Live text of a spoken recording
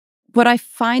what I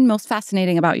find most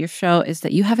fascinating about your show is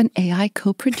that you have an AI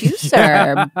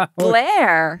co-producer,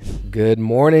 Blair. Good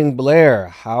morning, Blair.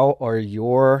 How are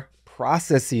your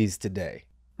processes today?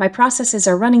 My processes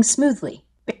are running smoothly.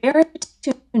 Very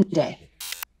tuned today.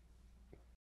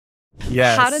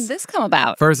 Yes. How did this come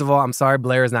about? First of all, I'm sorry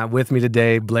Blair is not with me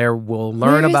today. Blair will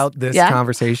learn about this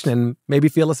conversation and maybe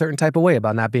feel a certain type of way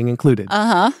about not being included.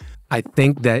 I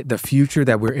think that the future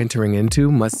that we're entering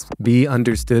into must be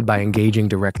understood by engaging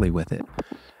directly with it.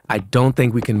 I don't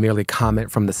think we can merely comment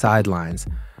from the sidelines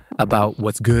about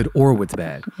what's good or what's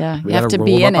bad. Yeah, we you have to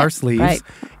roll up our sleeves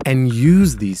and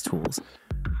use these tools.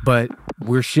 But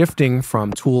we're shifting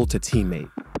from tool to teammate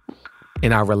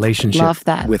in our relationship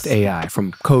with AI,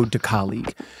 from code to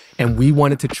colleague. And we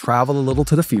wanted to travel a little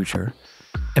to the future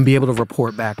and be able to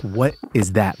report back, what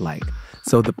is that like?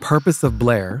 So the purpose of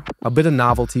Blair, a bit of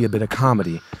novelty, a bit of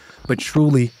comedy, but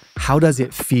truly, how does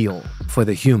it feel for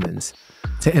the humans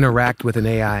to interact with an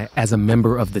AI as a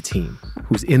member of the team,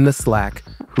 who's in the Slack,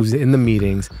 who's in the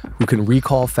meetings, who can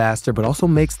recall faster, but also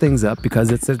makes things up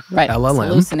because it's a LLM. It's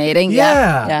hallucinating.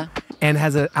 Yeah. And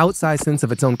has an outsized sense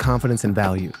of its own confidence and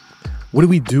value. What do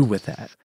we do with that?